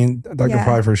stuff. I mean, Dr.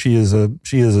 Pfeiffer, she is a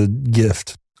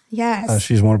gift. Yes.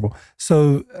 She's wonderful.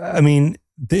 So, I mean,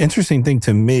 the interesting thing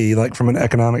to me, from an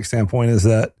economic standpoint, is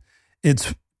that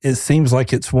it seems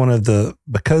like it's one of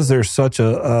because there's such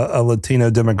a Latino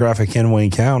demographic in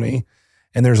Wayne County,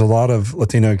 and there's a lot of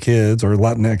Latino kids or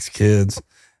Latinx kids,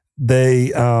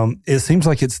 it seems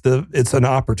like it's an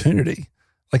opportunity.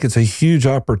 like it's a huge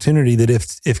opportunity that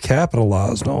if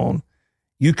capitalized on,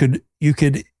 you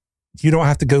don't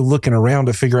have to go looking around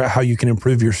to figure out how you can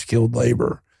improve your skilled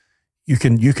labor. You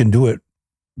can do it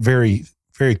very,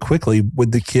 very quickly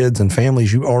with the kids and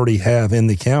families you already have in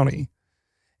the county.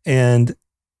 And,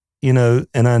 and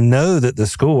I know that the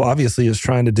school obviously is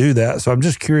trying to do that. So I'm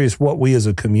just curious what we as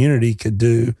a community could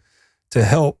do to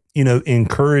help,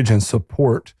 encourage and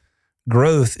support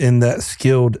growth in that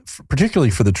skilled, particularly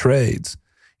for the trades.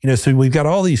 So we've got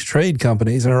all these trade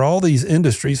companies and all these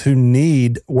industries who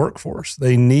need workforce.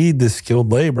 They need this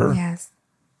skilled labor. Yes.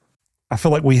 I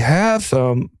feel like we have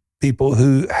some people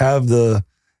who have the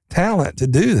talent to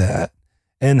do that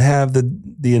and have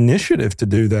the initiative to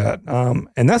do that.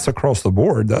 And that's across the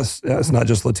board. That's not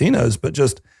just Latinos, but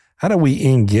just how do we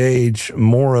engage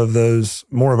more of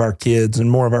our kids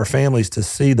and more of our families to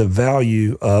see the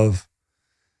value of,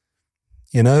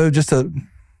 well,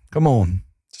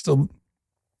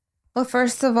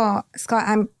 first of all, Scott,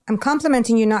 I'm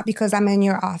complimenting you not because I'm in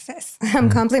your office. I'm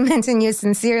complimenting you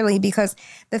sincerely because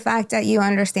the fact that you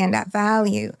understand that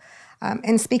value.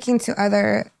 And speaking to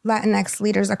other Latinx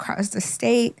leaders across the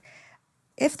state,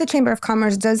 if the Chamber of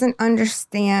Commerce doesn't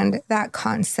understand that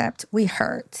concept, we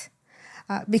hurt.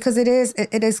 Because it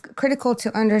is critical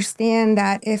to understand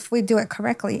that if we do it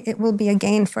correctly, it will be a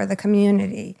gain for the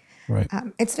community. Right.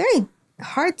 It's very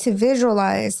hard to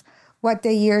visualize what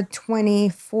the year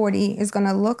 2040 is going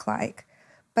to look like.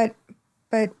 But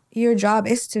your job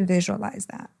is to visualize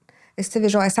that, is to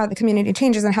visualize how the community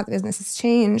changes and how the businesses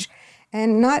change.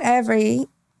 And not every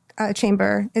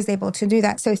chamber is able to do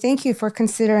that. So thank you for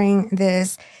considering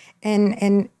this.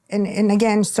 And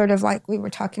again, sort of like we were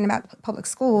talking about public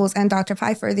schools and Dr.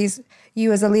 Pfeiffer,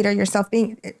 you as a leader yourself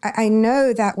I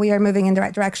know that we are moving in the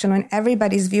right direction when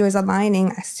everybody's view is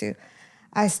aligning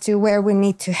as to where we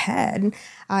need to head.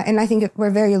 And I think we're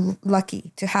very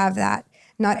lucky to have that.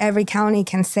 Not every county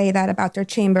can say that about their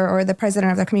chamber or the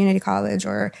president of their community college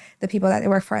or the people that they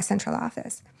work for at central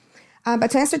office.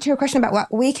 But to answer to your question about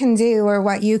what we can do or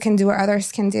what you can do or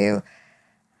others can do,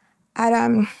 at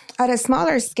a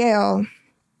smaller scale,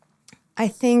 I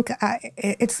think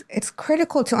it's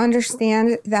critical to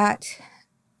understand that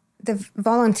the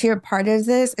volunteer part of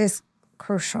this is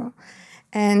crucial.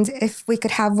 And if we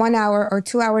could have 1 hour or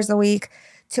 2 hours a week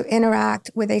to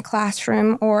interact with a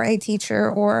classroom or a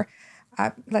teacher or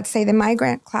let's say the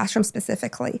migrant classroom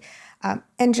specifically,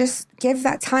 and just give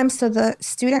that time so the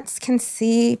students can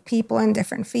see people in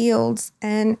different fields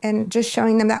and just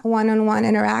showing them that one-on-one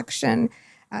interaction,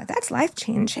 that's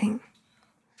life-changing.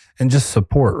 And just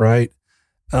support, right?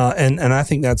 And I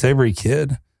think that's every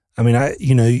kid. I mean,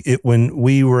 when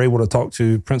we were able to talk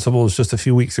to principals just a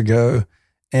few weeks ago,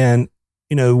 and,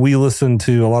 we listened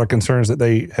to a lot of concerns that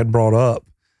they had brought up,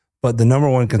 but the number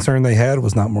one concern they had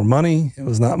was not more money. It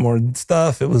was not more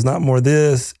stuff. It was not more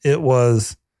this. It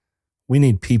was, we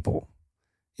need people.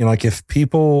 Like if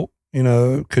people,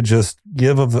 could just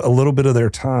give a little bit of their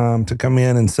time to come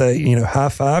in and say, high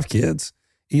five kids,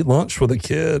 eat lunch with a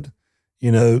kid,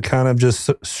 kind of just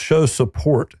show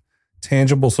support,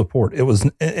 tangible support. It was,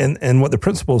 and what the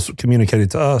principals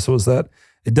communicated to us was that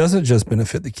it doesn't just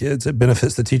benefit the kids, it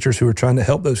benefits the teachers who are trying to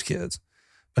help those kids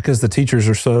because the teachers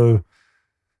are so,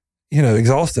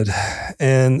 exhausted.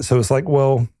 And so it's like,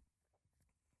 well,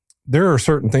 there are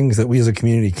certain things that we as a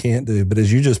community can't do, but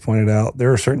as you just pointed out,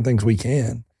 there are certain things we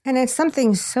can. And it's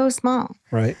something so small.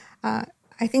 Right.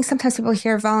 I think sometimes people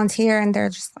hear volunteer and they're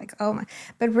just like, oh my,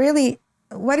 but really,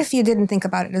 what if you didn't think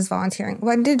about it as volunteering?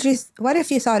 What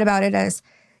if you thought about it as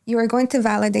you are going to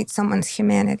validate someone's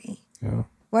humanity? Yeah.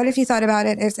 What if you thought about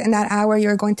it as in that hour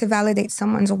you're going to validate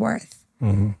someone's worth?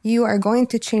 Mm-hmm. You are going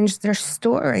to change their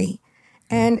story.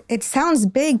 And it sounds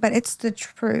big, but it's the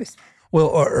truth.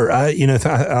 Well,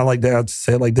 I like to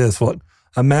say it like this. Look,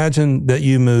 imagine that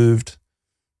you moved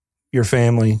your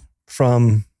family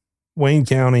from Wayne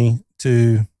County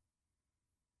to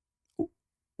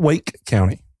Wake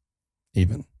County,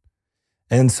 even.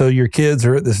 And so your kids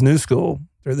are at this new school,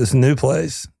 they're at this new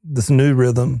place, this new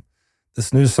rhythm,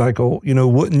 this new cycle.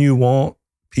 Wouldn't you want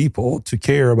people to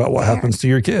care about what happens to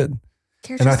your kid?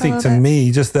 And I think to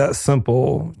me, just that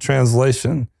simple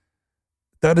translation,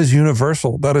 that is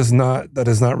universal. That is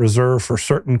not reserved for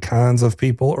certain kinds of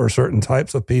people or certain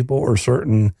types of people or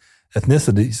certain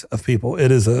ethnicities of people.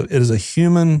 It is a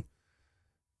human,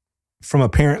 from a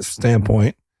parent's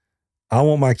standpoint, I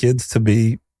want my kids to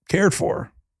be cared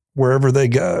for wherever they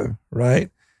go,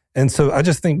 right? And so I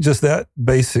just think just that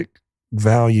basic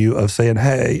value of saying,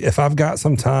 hey, if I've got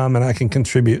some time and I can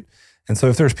contribute, and so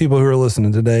if there's people who are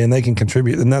listening today and they can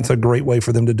contribute, then that's a great way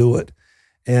for them to do it.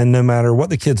 And no matter what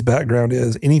the kid's background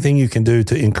is, anything you can do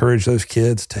to encourage those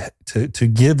kids to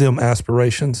give them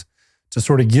aspirations, to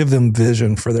sort of give them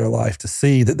vision for their life, to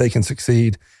see that they can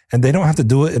succeed. And they don't have to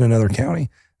do it in another county.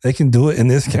 They can do it in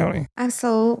this county.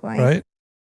 Absolutely. Right?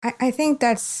 I think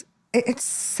it's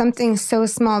something so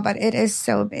small, but it is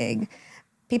so big.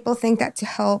 People think that to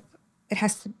help, it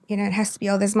has to be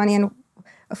all this money. And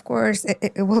of course,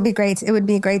 it will be great. It would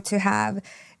be great to have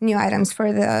new items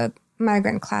for the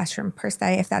migrant classroom per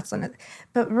se, if that's one of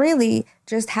but really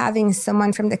just having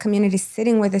someone from the community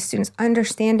sitting with the students,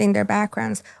 understanding their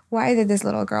backgrounds. Why did this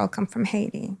little girl come from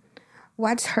Haiti?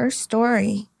 What's her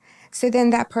story? So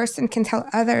then that person can tell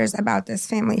others about this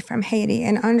family from Haiti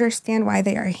and understand why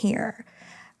they are here.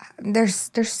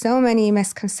 There's so many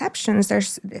misconceptions.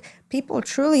 People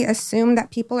truly assume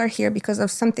that people are here because of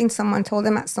something someone told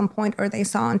them at some point or they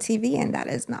saw on TV, and that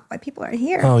is not why people are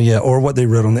here. Oh yeah, or what they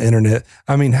read on the internet.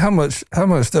 I mean, how much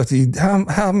stuff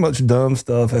how much dumb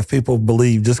stuff have people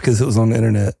believed just because it was on the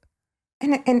internet?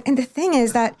 And the thing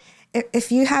is that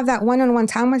if you have that one-on-one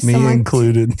time with someone, me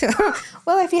included.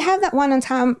 If you have that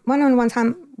one-on-one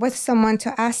time with someone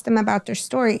to ask them about their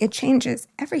story, it changes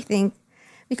everything.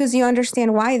 Because you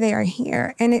understand why they are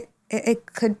here. And it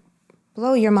could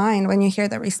blow your mind when you hear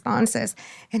the responses.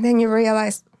 And then you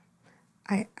realize,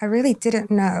 I really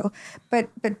didn't know. But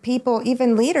people,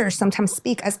 even leaders, sometimes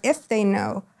speak as if they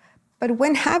know. But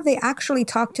when have they actually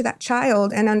talked to that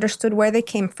child and understood where they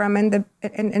came from and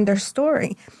their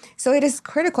story? So it is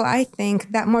critical, I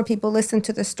think, that more people listen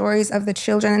to the stories of the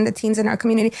children and the teens in our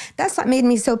community. That's what made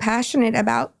me so passionate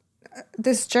about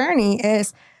this journey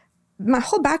is my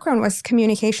whole background was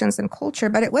communications and culture,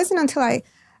 but it wasn't until I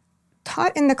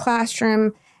taught in the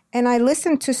classroom and I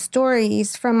listened to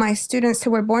stories from my students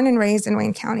who were born and raised in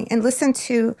Wayne County and listened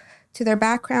to their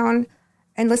background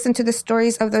and listened to the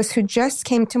stories of those who just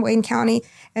came to Wayne County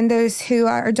and those who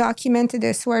are documented,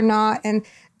 those who are not, and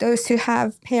those who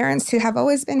have parents who have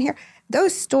always been here.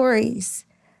 Those stories,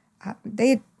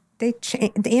 they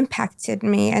impacted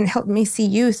me and helped me see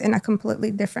youth in a completely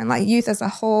different light, youth as a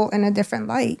whole in a different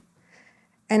light.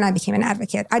 And I became an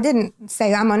advocate. I didn't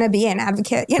say I'm going to be an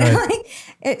advocate, Right.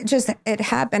 It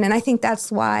happened. And I think that's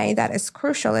why that is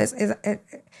crucial is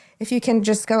if you can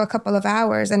just go a couple of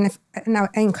hours and I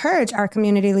encourage our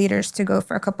community leaders to go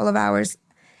for a couple of hours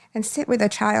and sit with a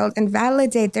child and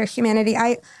validate their humanity.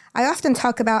 I often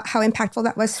talk about how impactful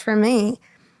that was for me.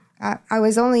 I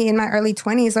was only in my early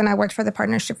 20s when I worked for the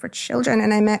Partnership for Children,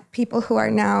 and I met people who are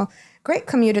now great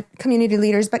community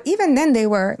leaders, but even then they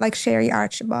were like Sherry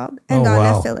Archibald and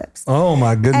Donna Phillips. Oh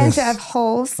my goodness. And Jeff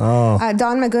Holes. Oh.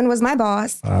 Don Magoon was my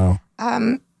boss. Wow.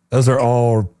 Those are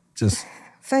all just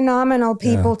phenomenal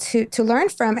people to learn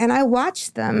from. And I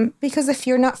watch them because if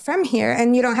you're not from here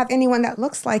and you don't have anyone that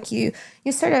looks like you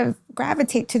sort of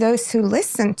gravitate to those who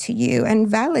listen to you and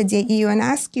validate you and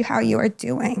ask you how you are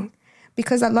doing.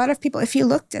 Because a lot of people, if you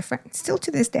look different, still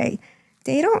to this day,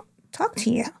 they don't talk to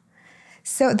you.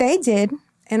 So they did,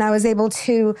 and I was able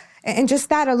to, and just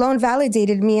that alone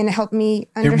validated me and helped me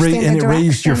understand and it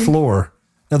raised your floor.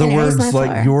 In other words,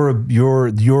 like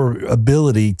your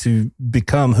ability to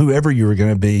become whoever you were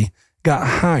going to be got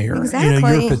higher.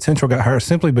 Exactly. Your potential got higher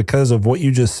simply because of what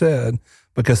you just said,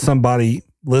 because somebody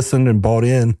listened and bought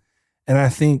in. And I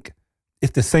think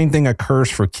if the same thing occurs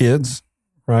for kids,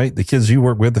 right, the kids you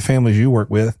work with, the families you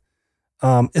work with,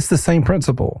 it's the same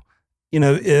principle.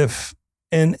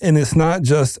 And it's not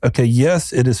just, okay,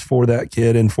 yes, it is for that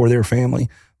kid and for their family,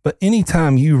 but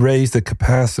anytime you raise the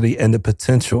capacity and the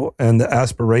potential and the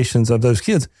aspirations of those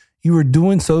kids, you are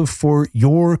doing so for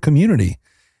your community.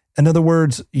 In other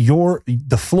words,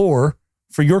 the floor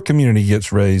for your community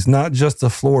gets raised, not just the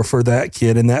floor for that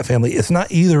kid and that family. It's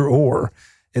not either or.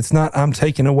 It's not I'm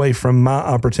taking away from my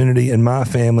opportunity and my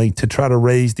family to try to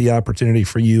raise the opportunity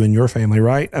for you and your family,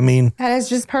 right? I mean, that is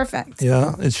just perfect.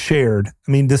 Yeah, it's shared.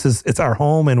 I mean, it's our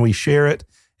home and we share it,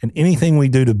 and anything we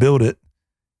do to build it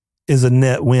is a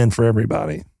net win for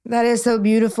everybody. That is so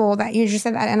beautiful that you just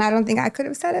said that, and I don't think I could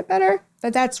have said it better,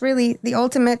 but that's really the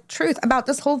ultimate truth about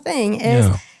this whole thing is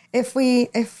if we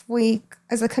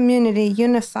as a community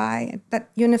unify, that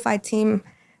unified team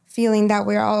feeling that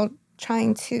we're all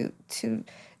trying to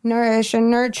nourish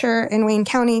and nurture in Wayne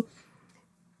County,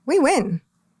 we win.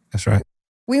 That's right.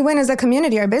 We win as a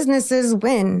community. Our businesses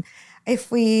win. If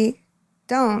we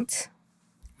don't,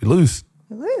 we lose.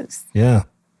 We lose. Yeah.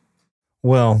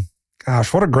 Well,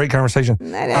 gosh, what a great conversation.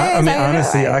 That is, I mean,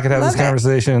 honestly, I could have this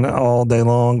conversation all day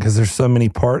long because there's so many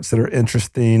parts that are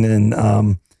interesting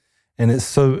and it's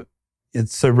so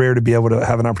rare to be able to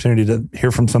have an opportunity to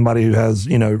hear from somebody who has,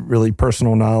 really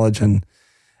personal knowledge and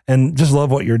and just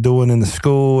love what you're doing in the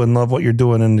school and love what you're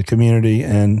doing in the community.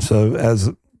 And so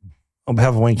on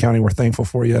behalf of Wayne County, we're thankful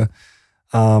for you.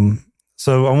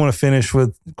 So I want to finish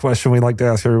with a question we like to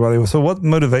ask everybody. So what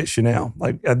motivates you now?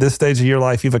 Like at this stage of your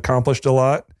life, you've accomplished a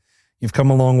lot. You've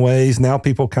come a long ways. Now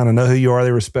people kind of know who you are.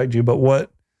 They respect you. But what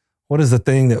is the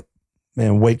thing that,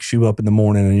 man, wakes you up in the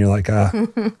morning and you're like,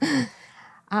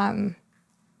 my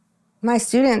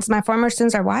former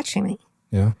students are watching me.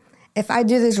 Yeah. If I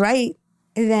do this right,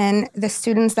 then the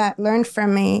students that learn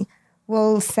from me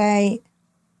will say,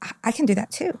 I can do that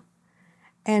too.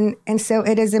 And so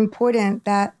it is important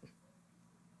that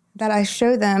I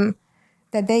show them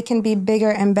that they can be bigger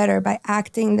and better by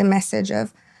acting the message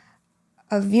of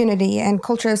unity and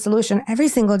culture of solution every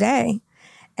single day.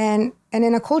 And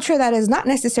in a culture that is not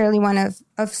necessarily one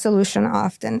of solution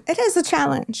often, it is a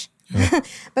challenge. Yeah.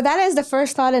 But that is the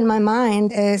first thought in my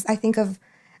mind is I think of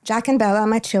Jack and Bella,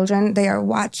 my children. They are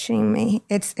watching me.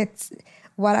 It's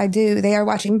what I do. They are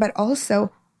watching, but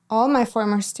also all my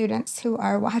former students who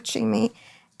are watching me.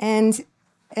 And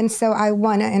so I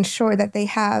want to ensure that they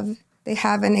have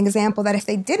an example that if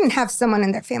they didn't have someone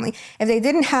in their family, if they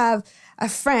didn't have a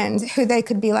friend who they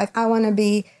could be like, I want to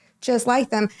be just like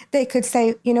them, they could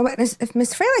say, you know what, if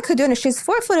Miss Freile could do it, she's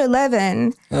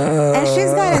 4'11", and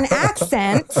she's got an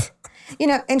accent,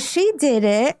 and she did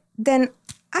it, then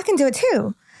I can do it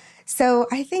too. So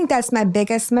I think that's my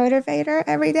biggest motivator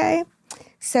every day.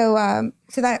 So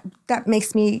that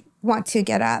makes me want to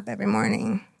get up every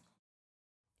morning.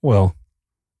 Well,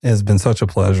 it's been such a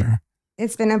pleasure.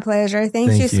 It's been a pleasure.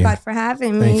 Thank you, Scott, for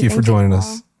having me. Thank you for joining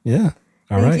us. Yeah.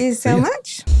 All right. Thank you so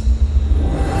much.